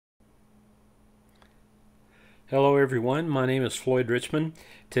Hello everyone, my name is Floyd Richmond.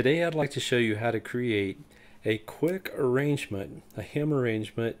 Today I'd like to show you how to create a quick arrangement, a hymn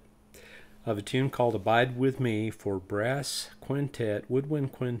arrangement of a tune called Abide With Me for brass quintet,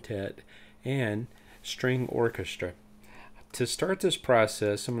 woodwind quintet, and string orchestra. To start this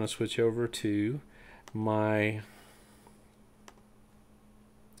process, I'm going to switch over to my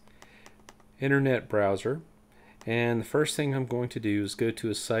internet browser, and the first thing I'm going to do is go to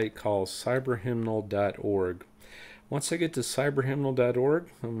a site called cyberhymnal.org. Once I get to cyberhymnal.org,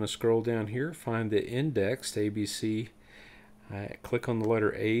 I'm going to scroll down here, find the indexed ABC, click on the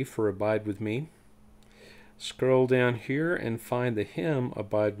letter A for Abide With Me, scroll down here and find the hymn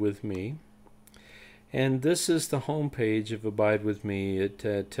Abide With Me, and this is the home page of Abide With Me.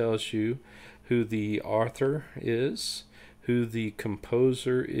 It tells you who the author is, who the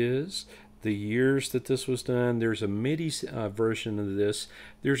composer is, the years that this was done. There's a MIDI version of this.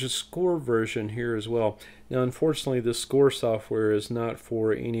 There's a score version here as well. Now, unfortunately, the score software is not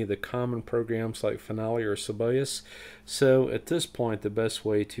for any of the common programs like Finale or Sibelius. So at this point, the best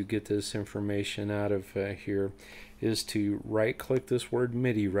way to get this information out of here is to right-click this word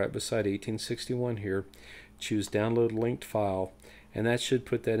MIDI right beside 1861 here, choose Download Linked File, and that should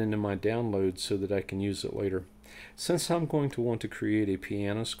put that into my download so that I can use it later. Since I'm going to want to create a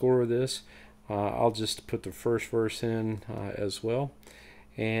piano score of this, I'll just put the first verse in as well,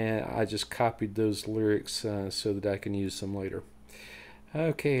 and I just copied those lyrics so that I can use them later.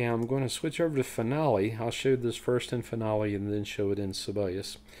 Okay, I'm going to switch over to Finale. I'll show this first in Finale and then show it in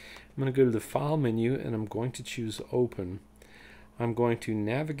Sibelius. I'm going to go to the File menu and I'm going to choose Open. I'm going to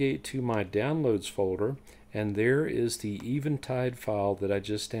navigate to my Downloads folder, and there is the Eventide file that I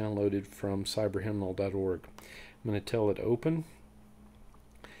just downloaded from cyberhymnal.org. I'm going to tell it Open,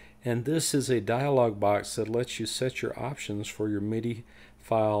 and this is a dialog box that lets you set your options for your MIDI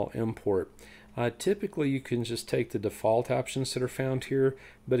file import. Typically you can just take the default options that are found here,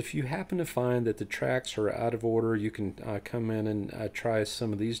 but if you happen to find that the tracks are out of order, you can come in and try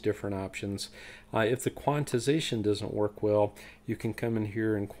some of these different options. If the quantization doesn't work well, you can come in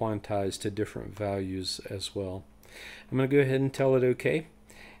here and quantize to different values as well. I'm going to go ahead and tell it OK,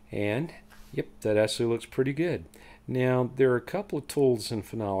 and yep, that actually looks pretty good. Now, there are a couple of tools in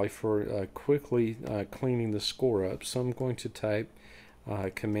Finale for quickly cleaning the score up, so I'm going to type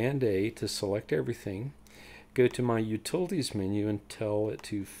Command A to select everything, go to my Utilities menu and tell it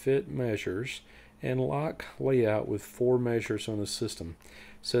to Fit Measures, and lock Layout with 4 measures on the system.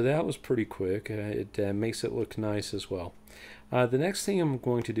 So that was pretty quick. It makes it look nice as well. The next thing I'm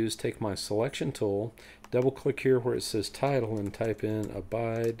going to do is take my Selection tool, double click here where it says Title, and type in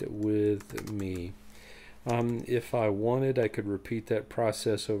Abide With Me. If I wanted, I could repeat that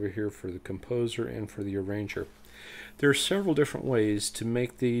process over here for the composer and for the arranger. There are several different ways to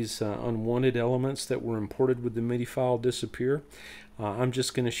make these unwanted elements that were imported with the MIDI file disappear. I'm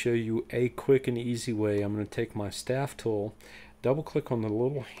just going to show you a quick and easy way. I'm going to take my Staff tool, double click on the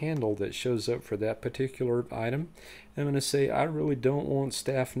little handle that shows up for that particular item. I'm going to say I really don't want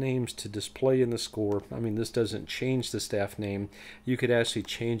staff names to display in the score. I mean, this doesn't change the staff name. You could actually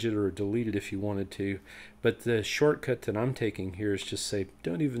change it or delete it if you wanted to, but the shortcut that I'm taking here is just say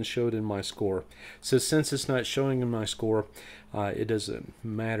don't even show it in my score. So since it's not showing in my score, it doesn't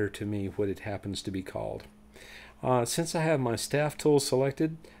matter to me what it happens to be called. Since I have my staff tool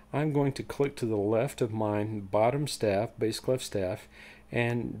selected, I'm going to click to the left of my bottom staff, bass clef staff,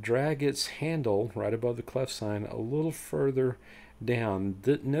 and drag its handle right above the clef sign a little further down.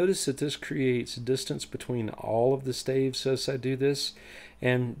 Notice that this creates distance between all of the staves as I do this,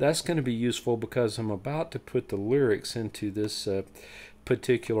 and that's going to be useful because I'm about to put the lyrics into this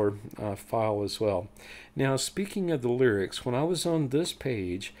particular file as well. Now, speaking of the lyrics, when I was on this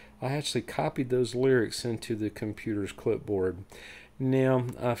page, I actually copied those lyrics into the computer's clipboard.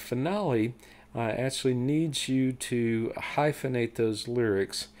 Now, Finale actually needs you to hyphenate those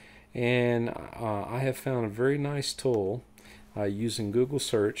lyrics, and I have found a very nice tool using Google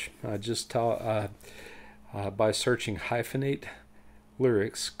search, by searching hyphenate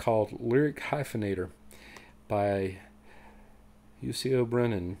lyrics, called Lyric Hyphenator by UCO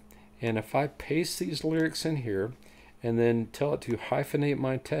Brennan. And if I paste these lyrics in here and then tell it to hyphenate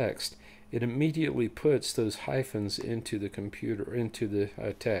my text, it immediately puts those hyphens into the computer, into the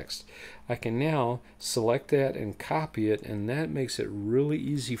text. I can now select that and copy it, and that makes it really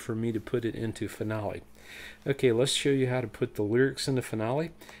easy for me to put it into Finale. Okay, let's show you how to put the lyrics into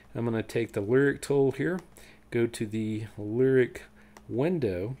Finale. I'm going to take the lyric tool here, go to the lyric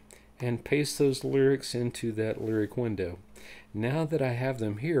window, and paste those lyrics into that lyric window. Now that I have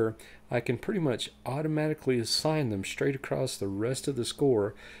them here, I can pretty much automatically assign them straight across the rest of the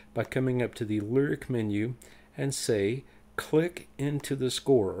score by coming up to the lyric menu and say click into the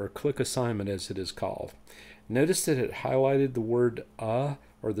score, or click assignment as it is called. Notice that it highlighted the word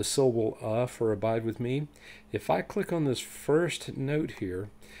or the syllable for abide with me. If I click on this first note here,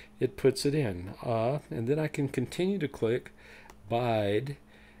 it puts it in, and then I can continue to click abide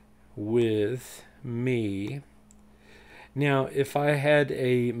with me. Now, if I had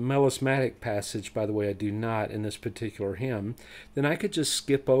a melismatic passage, by the way, I do not in this particular hymn, then I could just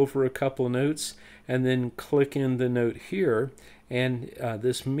skip over a couple of notes and then click in the note here, and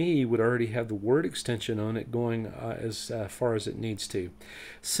this me would already have the word extension on it going as far as it needs to.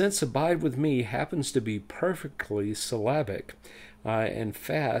 Since abide with me happens to be perfectly syllabic and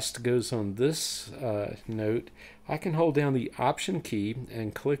fast goes on this note, I can hold down the Option key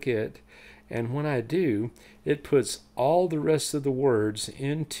and click it, and when I do, it puts all the rest of the words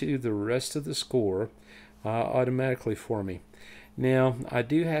into the rest of the score automatically for me. Now, I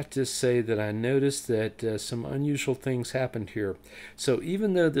do have to say that I noticed that some unusual things happened here. So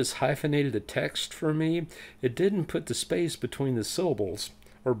even though this hyphenated the text for me, it didn't put the space between the syllables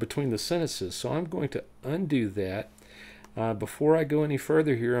or between the sentences. So I'm going to undo that. Before I go any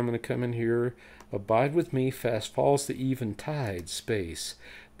further here, I'm going to come in here, abide with me, fast falls the eventide, space.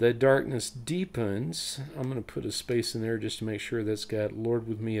 The darkness deepens. I'm going to put a space in there just to make sure that's got Lord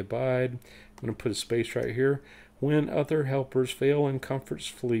with me abide. I'm going to put a space right here. When other helpers fail and comforts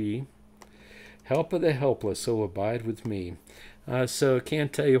flee, help of the helpless, so abide with me. So I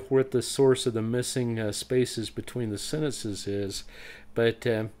can't tell you what the source of the missing spaces between the sentences is, but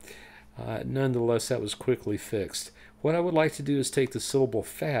nonetheless that was quickly fixed. What I would like to do is take the syllable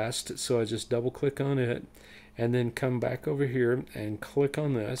fast, so I just double click on it and then come back over here and click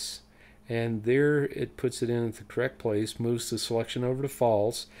on this, and there it puts it in at the correct place, moves the selection over to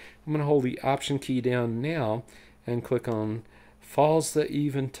false. I'm going to hold the Option key down now and click on falls the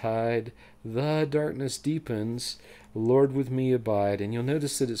eventide, the darkness deepens, Lord with me abide, and you'll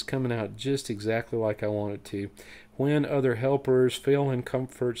notice that it's coming out just exactly like I want it to. When other helpers fail and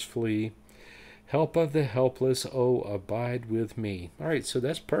comforts flee, help of the helpless, oh, abide with me. All right, so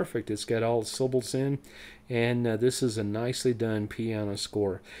that's perfect. It's got all the syllables in, and this is a nicely done piano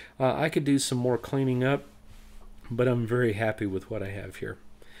score. I could do some more cleaning up, but I'm very happy with what I have here.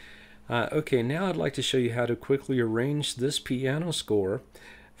 Okay, now I'd like to show you how to quickly arrange this piano score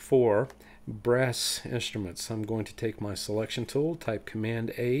for brass instruments. I'm going to take my selection tool, type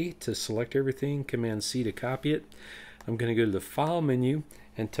Command A to select everything, Command C to copy it. I'm going to go to the File menu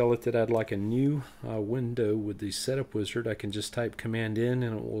and tell it that I'd like a new window with the Setup Wizard. I can just type Command in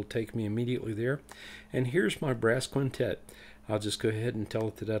and it will take me immediately there. And here's my brass quintet. I'll just go ahead and tell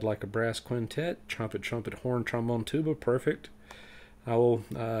it that I'd like a brass quintet, trumpet, trumpet, horn, trombone, tuba, perfect. I will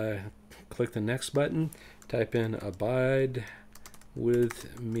click the next button, type in abide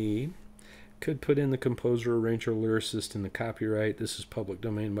with me. Could put in the composer, arranger, lyricist, and the copyright. This is public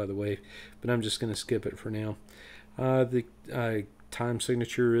domain, by the way, but I'm just going to skip it for now. The time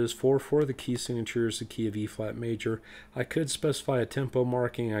signature is 4/4. The key signature is the key of E flat major. I could specify a tempo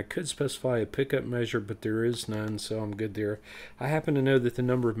marking. I could specify a pickup measure, but there is none, so I'm good there. I happen to know that the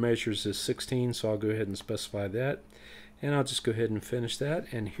number of measures is 16, so I'll go ahead and specify that. And I'll just go ahead and finish that.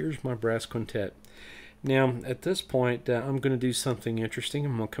 And here's my brass quintet. Now, at this point, I'm going to do something interesting.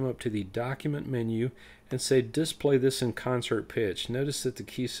 I'm going to come up to the Document menu and say display this in concert pitch. Notice that the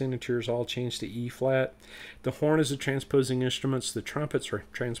key signatures all changed to E flat. The horn is a transposing instrument, the trumpets are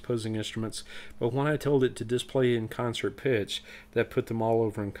transposing instruments, but when I told it to display in concert pitch, that put them all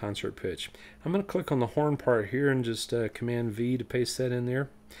over in concert pitch. I'm going to click on the horn part here and just Command V to paste that in there.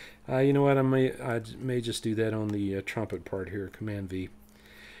 You know what, I may just do that on the trumpet part here, Command V.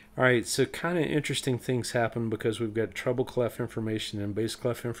 Alright, so kind of interesting things happen because we've got treble clef information and bass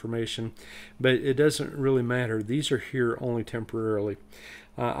clef information, but it doesn't really matter. These are here only temporarily.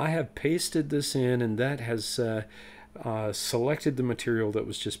 I have pasted this in, and that has selected the material that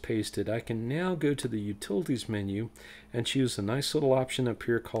was just pasted. I can now go to the Utilities menu and choose a nice little option up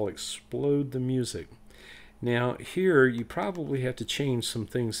here called Explode the Music. Now here you probably have to change some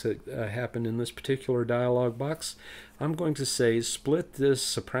things that happen in this particular dialog box. I'm going to say split this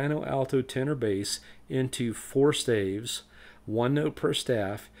soprano, alto, tenor, bass into 4 staves, 1 note per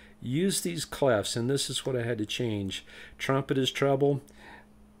staff. Use these clefs, and this is what I had to change. Trumpet is treble,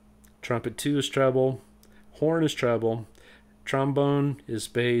 trumpet 2 is treble, horn is treble, trombone is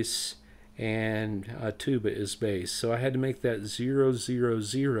bass, and tuba is bass. So I had to make that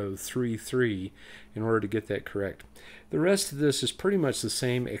 00033 in order to get that correct. The rest of this is pretty much the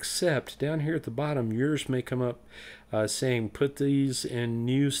same, except down here at the bottom, yours may come up saying put these in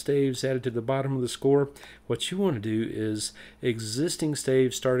new staves added to the bottom of the score. What you want to do is existing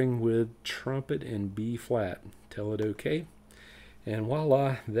staves starting with trumpet and B flat. Tell it OK. And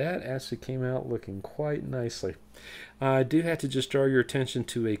voila, that actually came out looking quite nicely. I do have to just draw your attention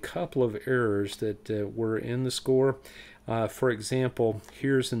to a couple of errors that were in the score. For example,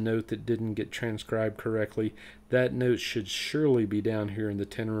 here's a note that didn't get transcribed correctly. That note should surely be down here in the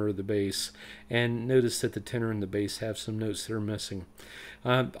tenor or the bass. And notice that the tenor and the bass have some notes that are missing.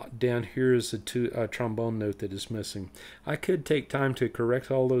 Down here is a trombone note that is missing. I could take time to correct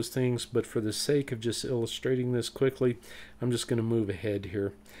all those things, but for the sake of just illustrating this quickly, I'm just going to move ahead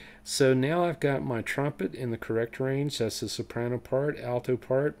here. So now I've got my trumpet in the correct range. That's the soprano part, alto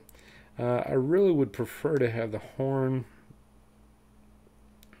part. I really would prefer to have the horn.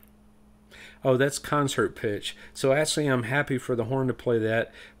 Oh, that's concert pitch. So actually I'm happy for the horn to play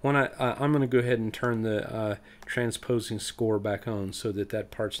that. When I'm going to go ahead and turn the transposing score back on so that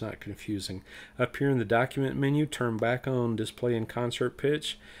that part's not confusing. Up here in the document menu, turn back on display in concert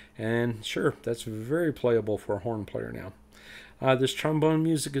pitch. And sure, that's very playable for a horn player now. This trombone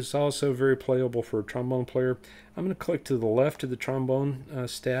music is also very playable for a trombone player. I'm going to click to the left of the trombone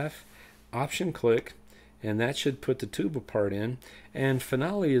staff, option click, and that should put the tuba part in. And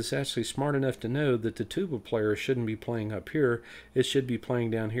Finale is actually smart enough to know that the tuba player shouldn't be playing up here. It should be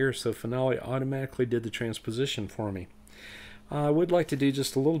playing down here, so Finale automatically did the transposition for me. I would like to do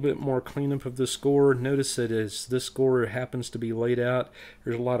just a little bit more cleanup of the score. Notice that as this score happens to be laid out,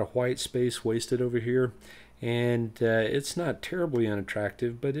 there's a lot of white space wasted over here. And it's not terribly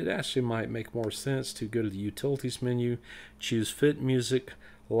unattractive, but it actually might make more sense to go to the Utilities menu, choose Fit Music,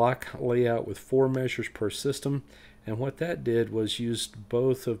 lock layout with 4 measures per system, and what that did was used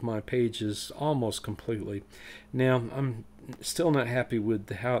both of my pages almost completely. Now I'm still not happy with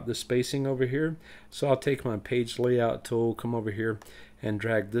the spacing over here, so I'll take my page layout tool, come over here and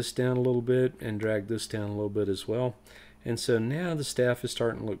drag this down a little bit and drag this down a little bit as well. And so now the staff is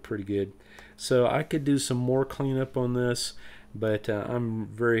starting to look pretty good. So I could do some more cleanup on this, but I'm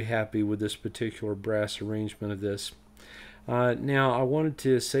very happy with this particular brass arrangement of this. Now I wanted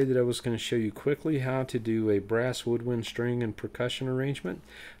to say that I was going to show you quickly how to do a brass woodwind string and percussion arrangement.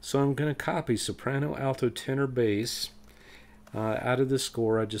 So I'm going to copy soprano, alto, tenor, bass out of the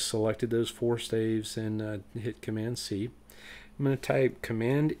score. I just selected those 4 staves and hit Command C. I'm going to type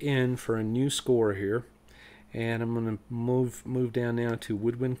Command N for a new score here. And I'm going to move down now to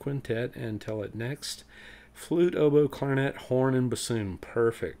Woodwind Quintet and tell it next. Flute, oboe, clarinet, horn, and bassoon.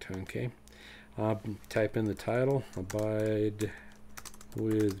 Perfect. Okay. Type in the title, Abide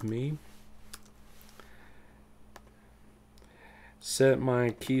With Me. Set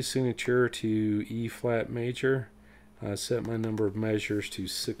my key signature to E flat major. Set my number of measures to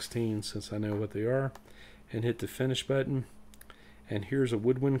 16 since I know what they are. And hit the finish button. And here's a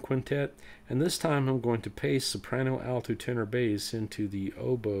woodwind quintet, and this time I'm going to paste soprano, alto, tenor, bass into the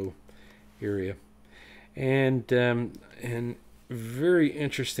oboe area. And very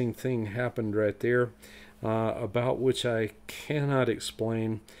interesting thing happened right there about which I cannot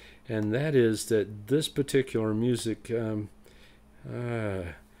explain, and that is that this particular music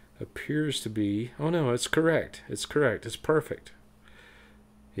appears to be, oh no, it's correct, it's perfect.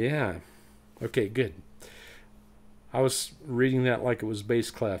 Yeah, okay, good. I was reading that like it was bass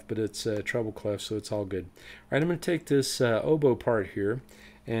clef, but it's treble clef, so it's all good. All right, I'm going to take this oboe part here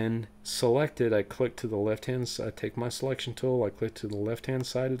and select it. I click to the left-hand side. I take my selection tool. I click to the left-hand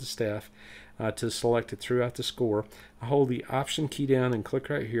side of the staff to select it throughout the score. I hold the Option key down and click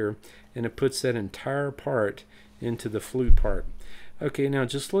right here, and it puts that entire part into the flute part. Okay, now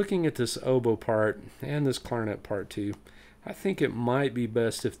just looking at this oboe part and this clarinet part too, I think it might be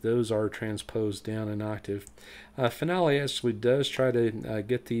best if those are transposed down an octave. Finale actually does try to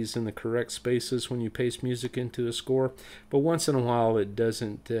get these in the correct spaces when you paste music into a score, but once in a while it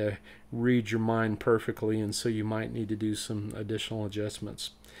doesn't read your mind perfectly, and so you might need to do some additional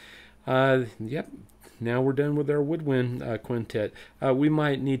adjustments. Yep, now we're done with our woodwind quintet. We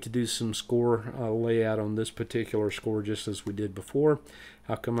might need to do some score layout on this particular score just as we did before.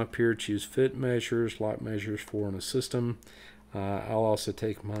 I'll come up here, choose Fit Measures, Lock Measures for in a system. I'll also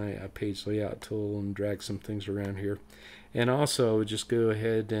take my page layout tool and drag some things around here. And also just go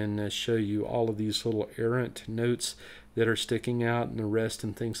ahead and show you all of these little errant notes that are sticking out and the rest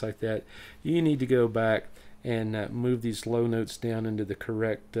and things like that. You need to go back and move these low notes down into the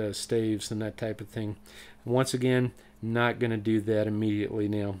correct staves and that type of thing. Once again, not going to do that immediately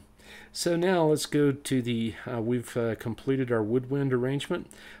now. So now let's go to the, we've completed our woodwind arrangement.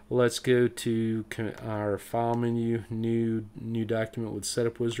 Let's go to our file menu, new document with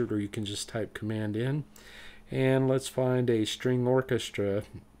setup wizard, or you can just type command in. And let's find a string orchestra.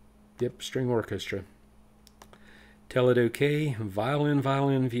 Yep, string orchestra. Tell it OK. Violin,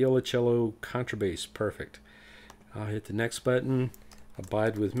 violin, viola, cello, contrabass. Perfect. I'll hit the next button.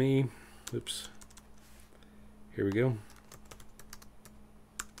 Abide with me. Oops. Here we go.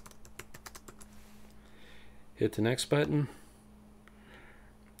 Hit the next button.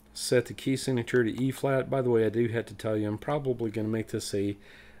 Set the key signature to E flat. By the way, I do have to tell you, I'm probably going to make this a,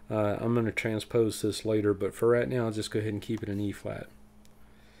 I'm going to transpose this later, but for right now, I'll just go ahead and keep it in E flat.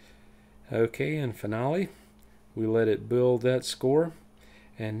 Okay, and finale. We let it build that score.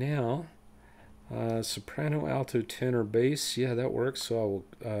 And now, soprano, alto, tenor, bass. Yeah, that works. So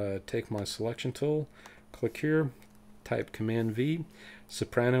I will take my selection tool, click here, type Command V,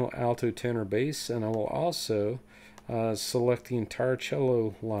 soprano, alto, tenor, bass, and I will also select the entire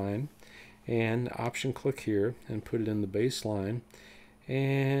cello line and option click here and put it in the bass line.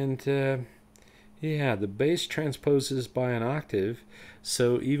 And yeah, the bass transposes by an octave,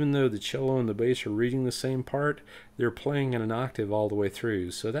 so even though the cello and the bass are reading the same part, they're playing in an octave all the way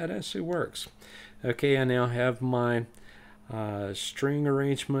through, so that actually works. Okay, I now have my string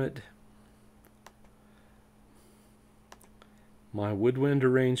arrangement, my woodwind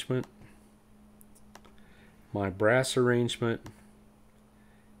arrangement, my brass arrangement,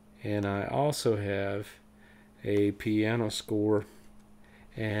 and I also have a piano score,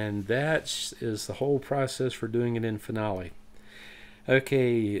 and that is the whole process for doing it in Finale.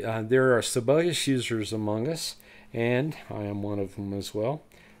 Okay, there are Sibelius users among us, and I am one of them as well.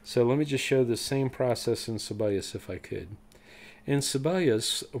 So let me just show the same process in Sibelius if I could. In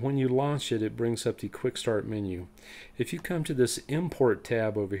Sibelius, when you launch it, it brings up the Quick Start menu. If you come to this Import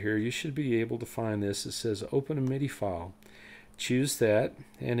tab over here, you should be able to find this. It says Open a MIDI file. Choose that,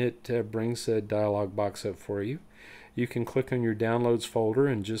 and it brings a dialog box up for you. You can click on your Downloads folder,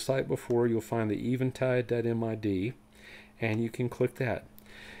 and just like before, you'll find the eventide.mid, and you can click that.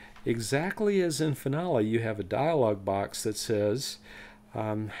 Exactly as in Finale, you have a dialog box that says,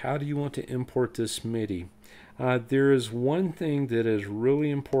 how do you want to import this MIDI? There is one thing that is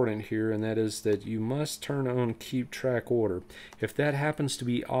really important here, and that is that you must turn on Keep Track Order. If that happens to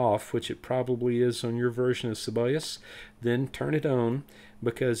be off, which it probably is on your version of Sibelius, then turn it on,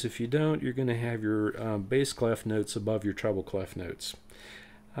 because if you don't, you're going to have your bass clef notes above your treble clef notes.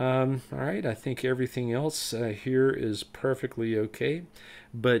 Alright, I think everything else here is perfectly okay,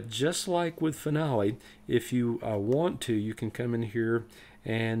 but just like with Finale, if you want to, you can come in here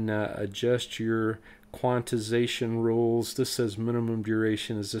and adjust your quantization rules. This says minimum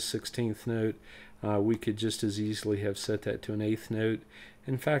duration is the 16th note. We could just as easily have set that to an 8th note.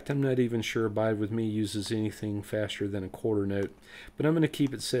 In fact, I'm not even sure Abide With Me uses anything faster than a quarter note, but I'm going to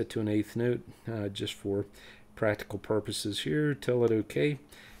keep it set to an 8th note just for practical purposes here. Tell it OK,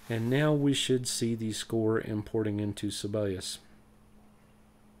 and now we should see the score importing into Sibelius.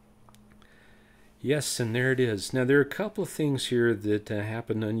 Yes, and there it is. Now there are a couple of things here that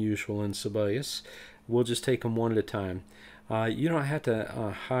happen unusual in Sibelius. We'll just take them one at a time. You don't have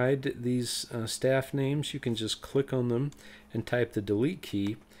to hide these staff names. You can just click on them and type the delete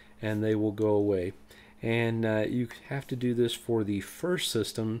key, and they will go away. And you have to do this for the first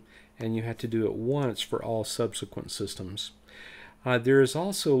system, and you have to do it once for all subsequent systems. There is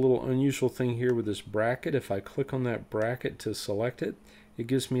also a little unusual thing here with this bracket. If I click on that bracket to select it, it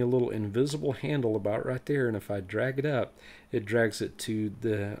gives me a little invisible handle about right there, and if I drag it up, it drags it to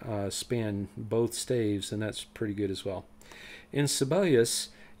the span both staves, and that's pretty good as well. In Sibelius,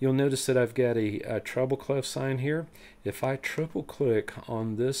 you'll notice that I've got a treble clef sign here. If I triple click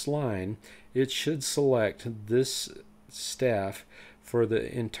on this line, it should select this staff for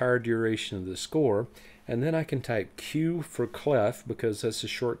the entire duration of the score, and then I can type Q for clef, because that's a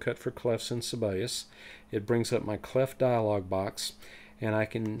shortcut for clefs in Sibelius. It brings up my clef dialog box, and I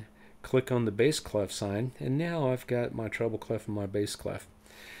can click on the bass clef sign, and now I've got my treble clef and my bass clef.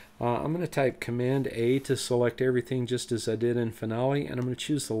 I'm going to type Command A to select everything just as I did in Finale, and I'm going to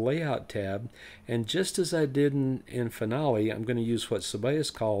choose the Layout tab, and just as I did in Finale, I'm going to use what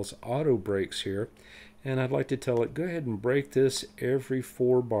Sibelius calls auto breaks here, and I'd like to tell it, go ahead and break this every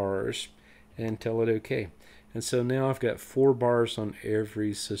 4 bars, and tell it OK. And so now I've got 4 bars on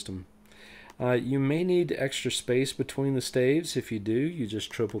every system. You may need extra space between the staves. If you do, you just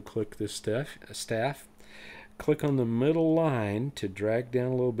triple click this staff. Click on the middle line to drag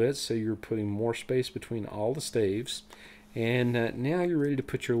down a little bit so you're putting more space between all the staves. And now you're ready to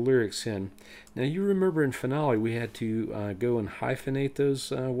put your lyrics in. Now you remember in Finale we had to go and hyphenate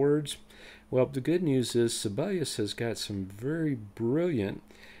those words. Well, the good news is Sibelius has got some very brilliant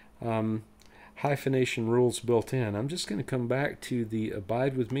hyphenation rules built in. I'm just going to come back to the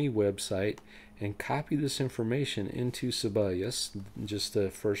Abide With Me website and copy this information into Sibelius, just the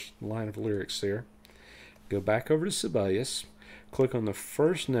first line of lyrics there. Go back over to Sibelius, click on the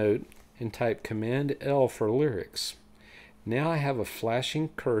first note, and type Command L for lyrics. Now I have a flashing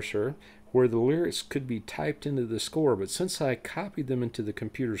cursor where the lyrics could be typed into the score, but since I copied them into the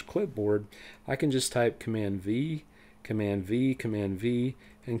computer's clipboard, I can just type Command V, Command V, Command V,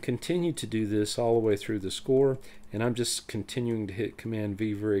 and continue to do this all the way through the score. And I'm just continuing to hit Command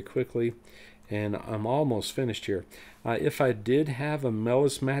V very quickly, and I'm almost finished here. If I did have a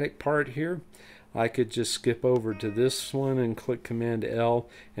melismatic part here, I could just skip over to this one and click Command L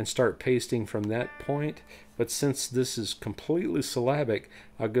and start pasting from that point. But since this is completely syllabic,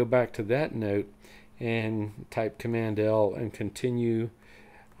 I'll go back to that note and type Command L and continue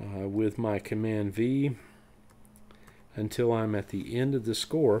with my Command V until I'm at the end of the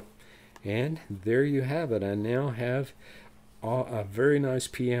score. And there you have it. I now have a very nice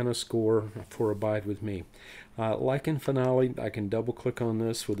piano score for Abide With Me. Like in Finale, I can double click on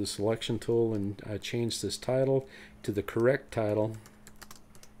this with the selection tool and change this title to the correct title.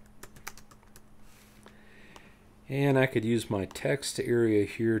 And I could use my text area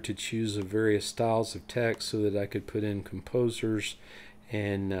here to choose the various styles of text so that I could put in composers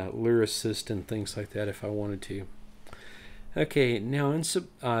and lyricists and things like that if I wanted to. Okay, now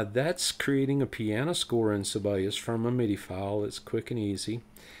that's creating a piano score in Sibelius from a MIDI file. It's quick and easy.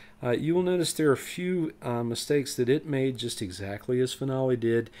 You will notice there are a few mistakes that it made just exactly as Finale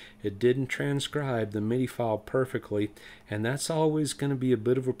did. It didn't transcribe the MIDI file perfectly, and that's always going to be a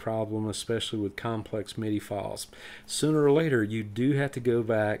bit of a problem, especially with complex MIDI files. Sooner or later, you do have to go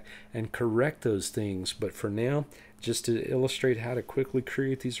back and correct those things, but for now, just to illustrate how to quickly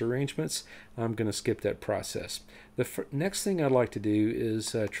create these arrangements, I'm going to skip that process. The next thing I'd like to do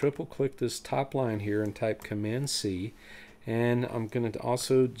is triple click this top line here and type Command C. And I'm going to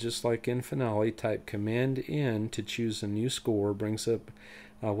also, just like in Finale, type Command N to choose a new score. Brings up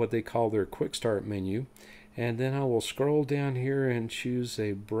what they call their quick start menu. And then I will scroll down here and choose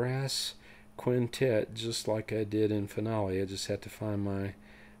a brass quintet, just like I did in Finale. I just have to find my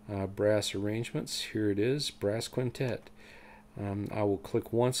brass arrangements. Here it is, brass quintet. I will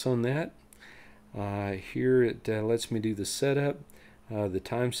click once on that. Here it lets me do the setup. The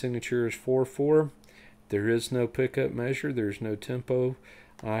time signature is 4/4. There is no pickup measure, there's no tempo.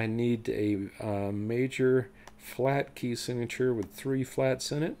 I need a major flat key signature with 3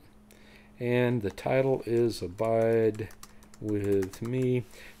 flats in it. And the title is Abide With Me.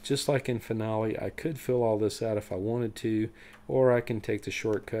 Just like in Finale, I could fill all this out if I wanted to, or I can take the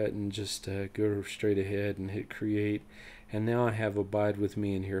shortcut and just go straight ahead and hit Create. And now I have Abide With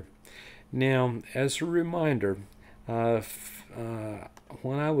Me in here. Now, as a reminder,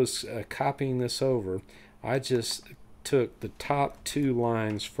 when I was copying this over, I just took the top 2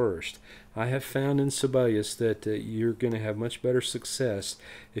 lines first. I have found in Sibelius that you're going to have much better success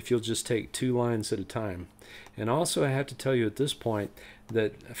if you'll just take 2 lines at a time. And also I have to tell you at this point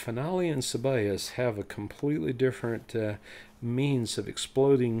that Finale and Sibelius have a completely different means of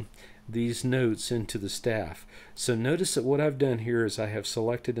exploding these notes into the staff. So notice that what I've done here is I have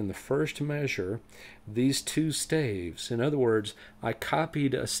selected in the first measure these 2 staves. In other words, I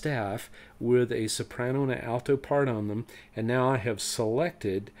copied a staff with a soprano and an alto part on them, and now I have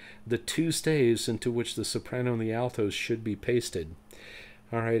selected the 2 staves into which the soprano and the altos should be pasted.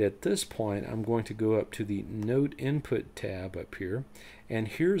 Alright, at this point I'm going to go up to the Note Input tab up here, and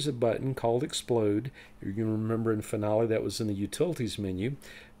here's a button called Explode. You're going to remember in Finale that was in the Utilities menu,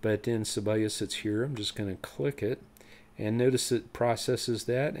 but in Sibelius it's here. I'm just going to click it, and notice it processes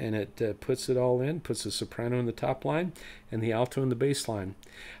that, and it puts it all in, puts the soprano in the top line and the alto in the bass line.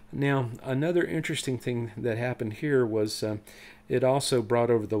 Now, another interesting thing that happened here was it also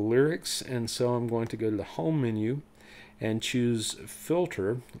brought over the lyrics, and so I'm going to go to the Home menu and choose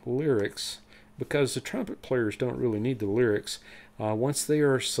Filter Lyrics, because the trumpet players don't really need the lyrics. Once they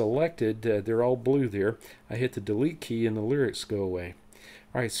are selected, they're all blue there. I hit the delete key and the lyrics go away.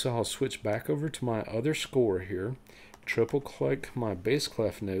 Alright, so I'll switch back over to my other score here, triple click my bass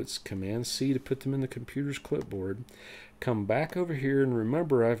clef notes, Command C to put them in the computer's clipboard, come back over here, and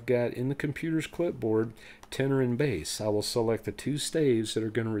remember I've got in the computer's clipboard tenor and bass. I will select the 2 staves that are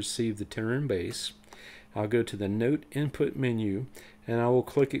going to receive the tenor and bass. I'll go to the Note Input menu and I will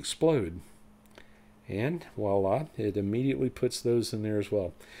click Explode. And voila, it immediately puts those in there as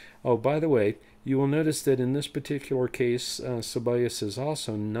well. Oh, by the way, you will notice that in this particular case, Sibelius is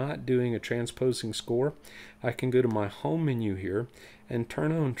also not doing a transposing score. I can go to my home menu here and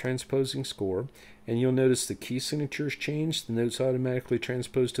turn on transposing score, and you'll notice the key signatures changed, the notes automatically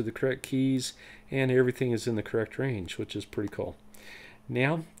transposed to the correct keys, and everything is in the correct range, which is pretty cool.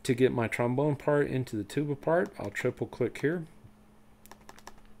 Now, to get my trombone part into the tuba part, I'll triple click here.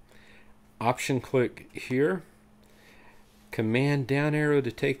 Option click here. Command down arrow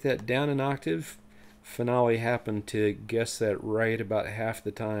to take that down an octave. Finale happened to guess that right about half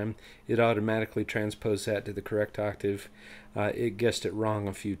the time. It automatically transposed that to the correct octave. It guessed it wrong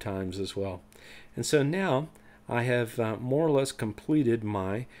a few times as well. And so now I have more or less completed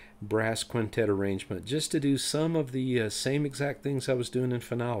my brass quintet arrangement. Just to do some of the same exact things I was doing in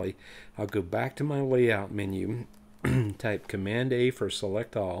Finale, I'll go back to my layout menu, type Command A for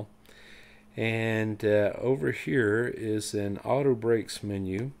select all, and over here is an auto breaks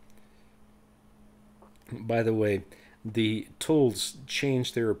menu. By the way, the tools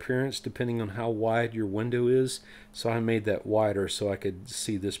change their appearance depending on how wide your window is, so I made that wider so I could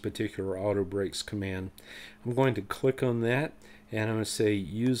see this particular auto breaks command. I'm going to click on that, and I'm going to say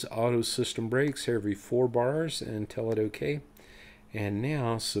use auto system breaks every 4 bars and tell it OK. And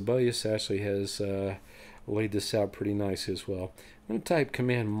now Sibelius actually has laid this out pretty nice as well. I'm going to type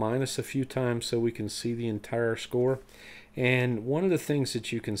command minus a few times so we can see the entire score. And one of the things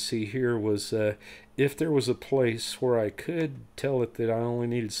that you can see here was if there was a place where I could tell it that I only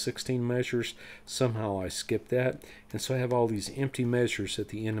needed 16 measures, somehow I skipped that. And so I have all these empty measures at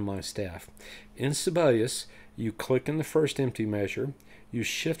the end of my staff. In Sibelius, you click in the first empty measure, you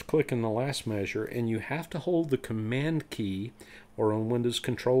shift click in the last measure, and you have to hold the command key, or on Windows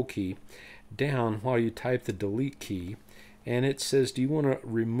control key, down while you type the delete key. And it says, do you want to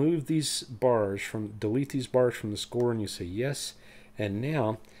remove these bars delete these bars from the score? And you say yes. And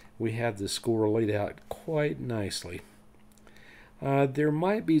now we have the score laid out quite nicely. There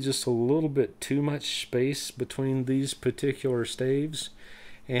might be just a little bit too much space between these particular staves.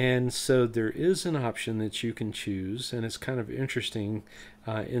 And so there is an option that you can choose, and it's kind of interesting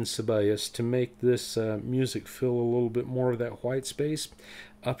in Sibelius to make this music fill a little bit more of that white space.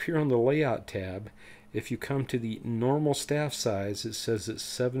 Up here on the Layout tab, if you come to the normal staff size, it says it's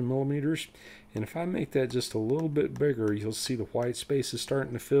 7 millimeters. And if I make that just a little bit bigger, you'll see the white space is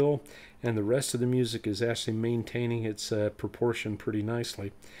starting to fill, and the rest of the music is actually maintaining its proportion pretty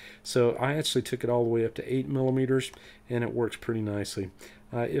nicely. So I actually took it all the way up to 8 millimeters, and it works pretty nicely.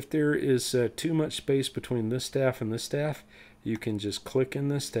 If there is too much space between this staff and this staff, you can just click in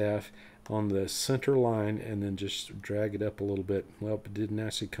the staff on the center line and then just drag it up a little bit. Well, it didn't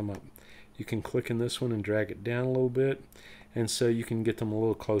actually come up. You can click in this one and drag it down a little bit, and so you can get them a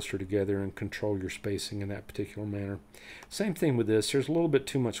little closer together and control your spacing in that particular manner. Same thing with this. There's a little bit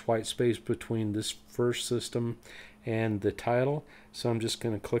too much white space between this first system and the title, so I'm just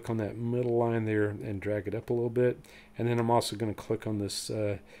going to click on that middle line there and drag it up a little bit, and then I'm also going to click on this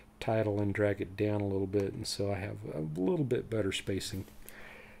title and drag it down a little bit, and so I have a little bit better spacing.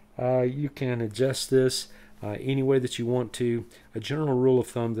 You can adjust this any way that you want to. A general rule of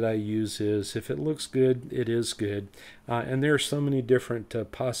thumb that I use is if it looks good, it is good. And there are so many different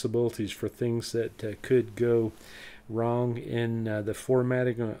possibilities for things that could go wrong in the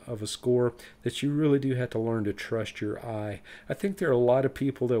formatting of a score that you really do have to learn to trust your eye. I think there are a lot of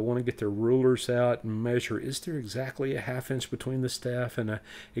people that want to get their rulers out and measure, is there exactly a ½ inch between the staff and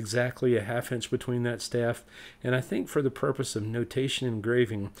exactly a ½ inch between that staff? And I think for the purpose of notation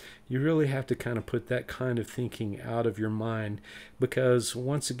engraving, you really have to kind of put that kind of thinking out of your mind, because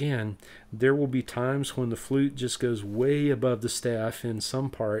once again, there will be times when the flute just goes way above the staff in some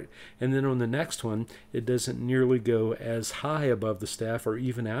part, and then on the next one it doesn't nearly go as high above the staff or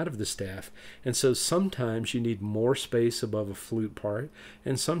even out of the staff. And so sometimes you need more space above a flute part,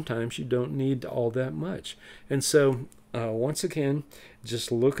 and sometimes you don't need all that much. And so once again,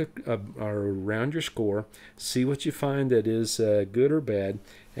 just look around your score, see what you find that is good or bad,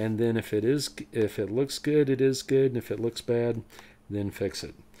 and then if it looks good, it is good, and if it looks bad, then fix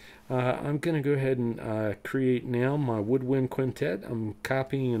it. I'm going to go ahead and create now my woodwind quintet. I'm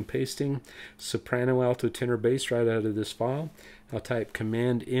copying and pasting soprano, alto, tenor, bass right out of this file. I'll type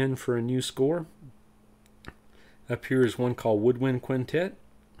Command N for a new score. Up here is one called Woodwind Quintet.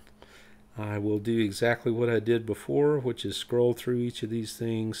 I will do exactly what I did before, which is scroll through each of these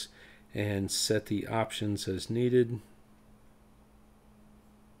things and set the options as needed.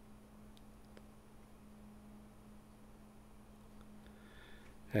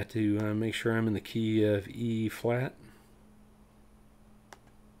 Have to make sure I'm in the key of E flat.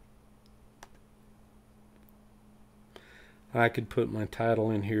 I could put my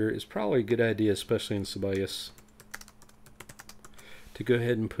title in here. It's probably a good idea, especially in Sibelius, to go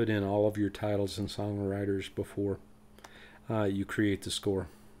ahead and put in all of your titles and songwriters before you create the score.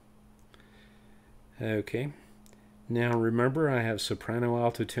 Okay, now remember I have soprano,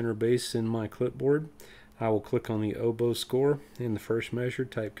 alto, tenor, bass in my clipboard. I will click on the oboe score in the first measure,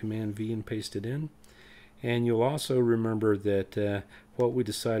 type Command V and paste it in. And you'll also remember that what we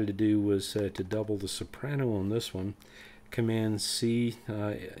decided to do was to double the soprano on this one. Command C,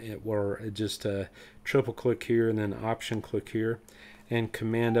 or just triple click here and then Option click here, and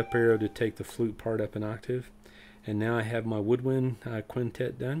Command up arrow to take the flute part up an octave. And now I have my woodwind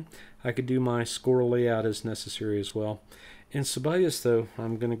quintet done. I could do my score layout as necessary as well. In Sibelius though,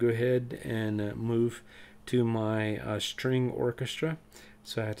 I'm going to go ahead and move to my string orchestra.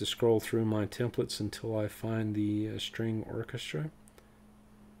 So I have to scroll through my templates until I find the string orchestra.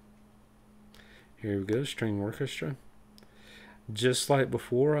 Here we go, string orchestra. Just like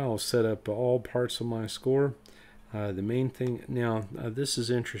before, I'll set up all parts of my score. The main thing, now this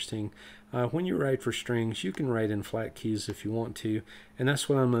is interesting. When you write for strings, you can write in flat keys if you want to, and that's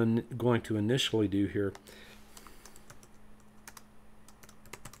what I'm going to initially do here.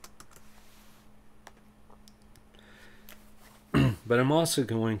 But I'm also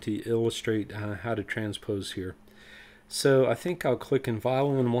going to illustrate how to transpose here. So I think I'll click in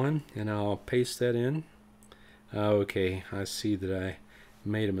violin 1 and I'll paste that in. Okay, I see that I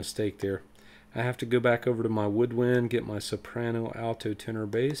made a mistake there. I have to go back over to my woodwind, get my soprano, alto, tenor,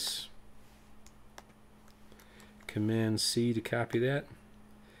 bass. Command C to copy that.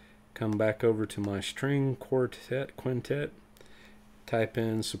 Come back over to my string quintet. Type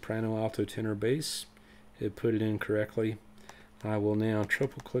in soprano, alto, tenor, bass. It put it in correctly. I will now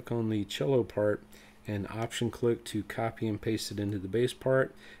triple click on the cello part and Option click to copy and paste it into the bass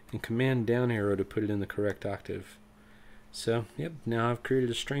part, and Command down arrow to put it in the correct octave. So, yep, now I've created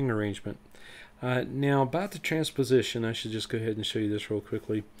a string arrangement. Now about the transposition, I should just go ahead and show you this real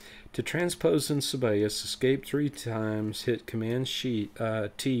quickly. To transpose in Sibelius, escape 3 times, hit Command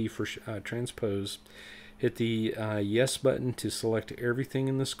T for transpose, hit the yes button to select everything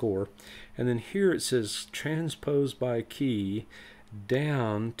in the score, and then here it says transpose by key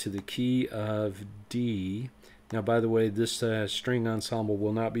down to the key of D. Now by the way, this string ensemble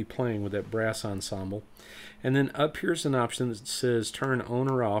will not be playing with that brass ensemble. And then up here's an option that says turn on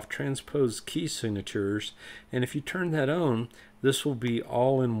or off, transpose key signatures, and if you turn that on, this will be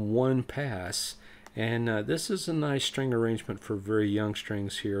all in one pass. And this is a nice string arrangement for very young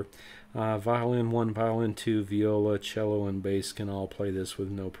strings here. Violin 1, violin 2, viola, cello, and bass can all play this with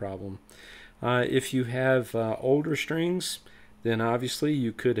no problem. If you have older strings, then obviously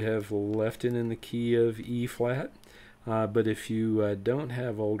you could have left it in the key of E flat. But if you don't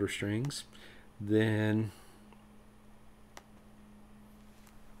have older strings, then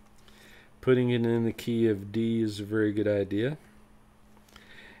putting it in the key of D is a very good idea.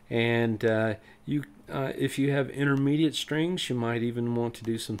 And if you have intermediate strings, you might even want to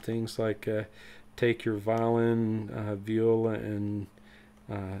do some things like take your violin, viola, and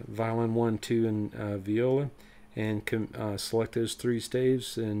violin 1, 2, and viola, and select those 3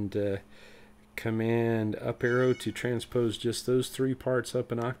 staves and Command up arrow to transpose just those 3 parts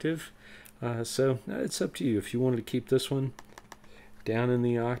up an octave. So it's up to you. If you wanted to keep this one down in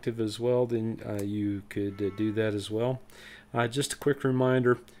the octave as well, then you could do that as well. Just a quick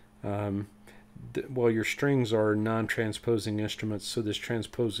reminder, well, your strings are non-transposing instruments, so this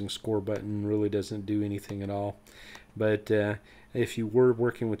transposing score button really doesn't do anything at all. But if you were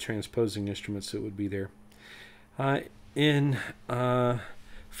working with transposing instruments, it would be there. In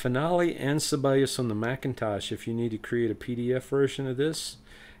Finale and Sibelius on the Macintosh, if you need to create a PDF version of this,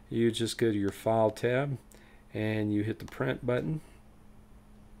 you just go to your File tab and you hit the Print button.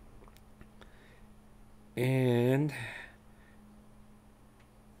 And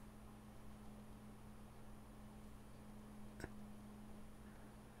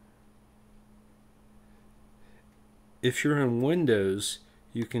if you're in Windows,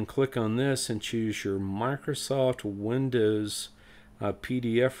 you can click on this and choose your Microsoft Windows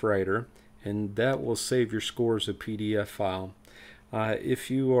PDF writer, and that will save your score as a PDF file.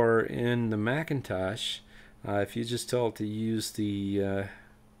 If you are in the Macintosh, if you just tell it to use the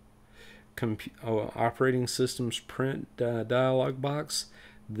operating system's print dialog box,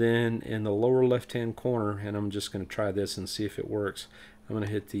 then in the lower left hand corner, and I'm just going to try this and see if it works, I'm going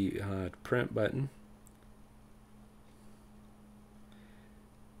to hit the print button.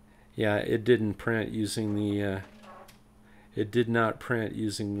 Yeah, it didn't print using the it did not print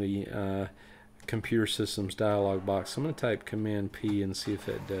using the computer system's dialog box. I'm going to type Command P and see if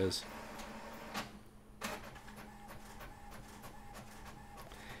that does.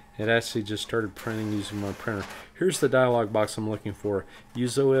 It actually just started printing using my printer. Here's the dialog box I'm looking for.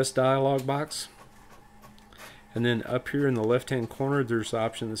 Use OS dialog box. And then up here in the left-hand corner, there's the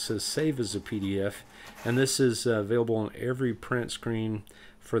option that says Save as a PDF. And this is available on every print screen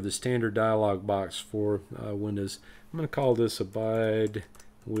for the standard dialog box for Windows. I'm going to call this Abide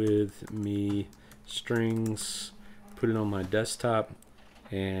With Me Strings. Put it on my desktop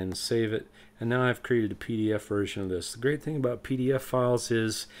and save it. And now I've created a PDF version of this. The great thing about PDF files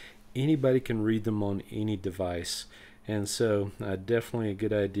is anybody can read them on any device. And so definitely a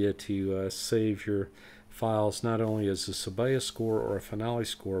good idea to save your files not only as a Sibelius score or a finale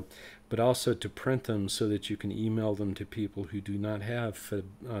score, but also to print them so that you can email them to people who do not have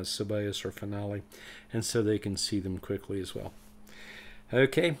Sibelius or finale, and so they can see them quickly as well.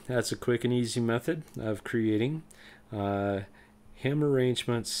 Okay, that's a quick and easy method of creating hymn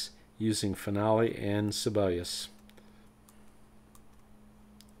arrangements using finale and Sibelius.